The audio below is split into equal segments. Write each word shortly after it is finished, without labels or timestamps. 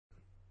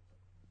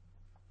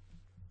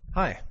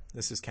Hi,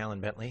 this is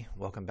Callan Bentley.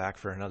 Welcome back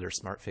for another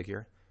Smart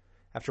Figure.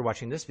 After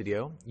watching this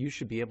video, you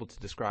should be able to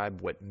describe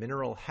what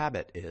mineral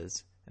habit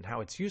is and how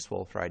it's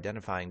useful for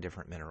identifying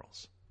different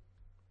minerals.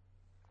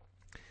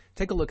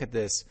 Take a look at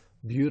this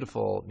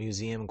beautiful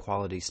museum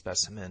quality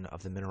specimen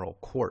of the mineral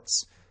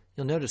quartz.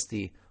 You'll notice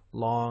the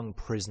long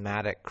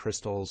prismatic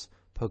crystals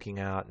poking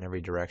out in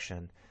every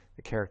direction,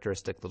 the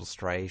characteristic little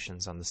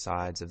striations on the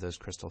sides of those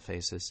crystal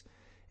faces.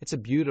 It's a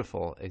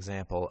beautiful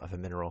example of a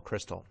mineral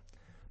crystal.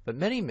 But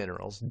many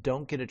minerals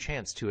don't get a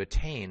chance to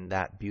attain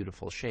that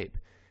beautiful shape.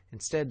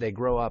 Instead, they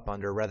grow up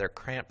under rather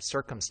cramped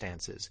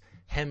circumstances,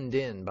 hemmed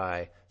in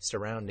by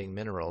surrounding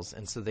minerals,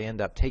 and so they end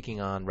up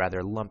taking on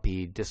rather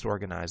lumpy,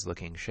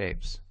 disorganized-looking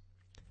shapes.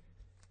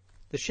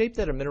 The shape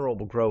that a mineral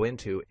will grow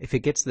into, if it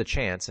gets the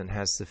chance and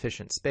has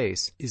sufficient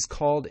space, is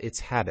called its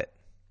habit.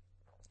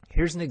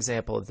 Here's an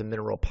example of the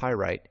mineral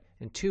pyrite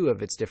and two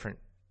of its different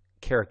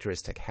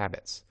characteristic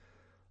habits.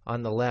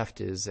 On the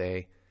left is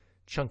a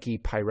chunky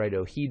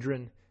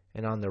pyritohedron,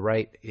 and on the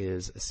right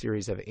is a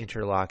series of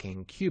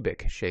interlocking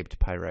cubic-shaped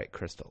pyrite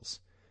crystals.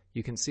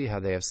 You can see how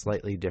they have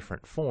slightly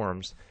different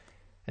forms,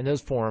 and those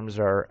forms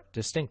are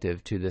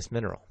distinctive to this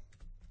mineral.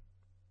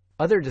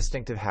 Other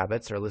distinctive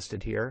habits are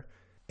listed here.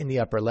 In the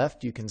upper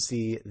left, you can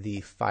see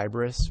the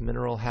fibrous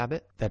mineral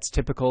habit. That's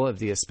typical of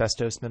the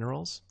asbestos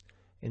minerals.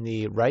 In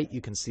the right,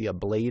 you can see a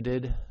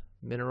bladed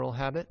mineral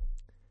habit.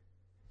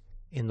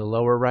 In the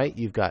lower right,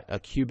 you've got a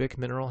cubic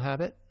mineral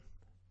habit.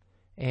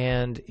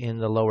 And in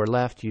the lower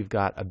left, you've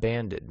got a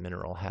banded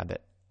mineral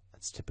habit.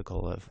 That's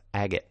typical of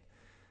agate.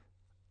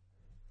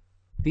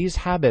 These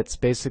habits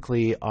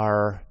basically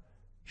are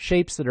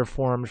shapes that are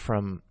formed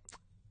from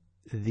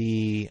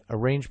the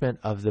arrangement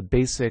of the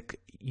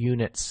basic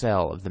unit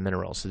cell of the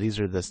mineral. So these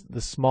are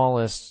the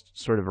smallest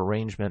sort of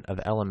arrangement of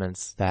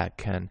elements that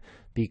can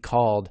be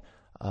called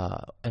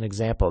an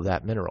example of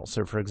that mineral.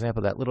 So for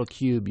example, that little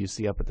cube you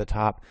see up at the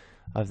top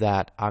of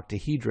that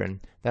octahedron,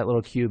 that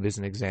little cube is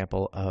an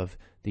example of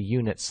the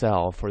unit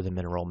cell for the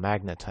mineral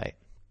magnetite.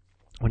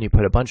 When you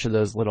put a bunch of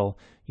those little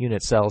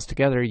unit cells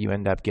together, you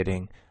end up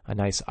getting a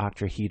nice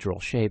octahedral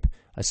shape,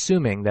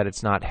 assuming that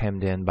it's not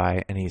hemmed in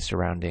by any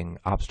surrounding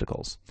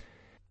obstacles.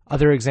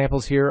 Other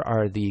examples here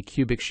are the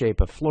cubic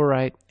shape of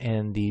fluorite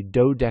and the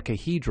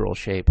dodecahedral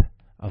shape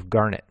of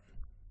garnet.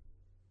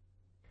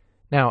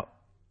 Now,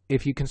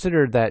 if you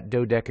consider that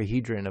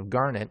dodecahedron of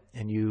garnet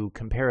and you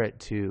compare it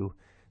to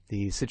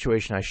the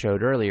situation I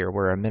showed earlier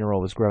where a mineral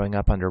was growing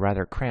up under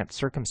rather cramped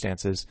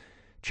circumstances,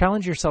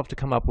 challenge yourself to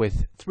come up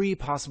with 3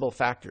 possible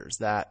factors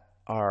that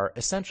are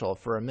essential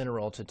for a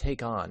mineral to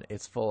take on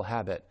its full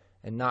habit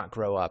and not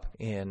grow up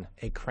in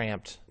a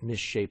cramped,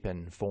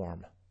 misshapen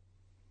form.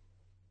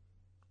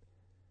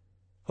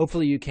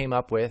 Hopefully you came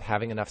up with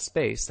having enough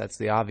space, that's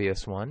the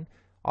obvious one.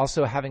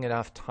 Also having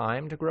enough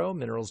time to grow.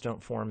 Minerals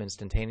don't form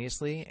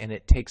instantaneously, and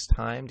it takes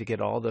time to get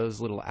all those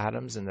little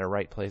atoms in their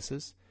right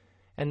places.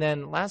 And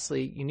then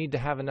lastly, you need to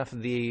have enough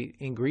of the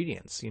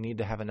ingredients. You need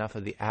to have enough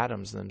of the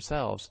atoms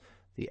themselves,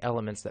 the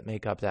elements that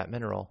make up that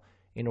mineral,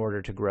 in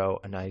order to grow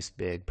a nice,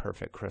 big,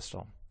 perfect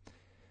crystal.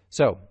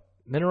 So,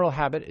 mineral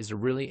habit is a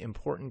really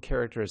important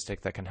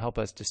characteristic that can help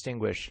us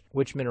distinguish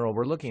which mineral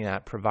we're looking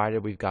at,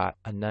 provided we've got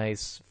a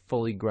nice,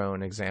 fully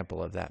grown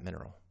example of that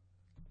mineral.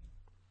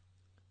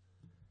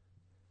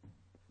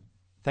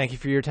 Thank you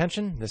for your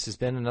attention. This has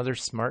been another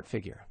Smart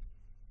Figure.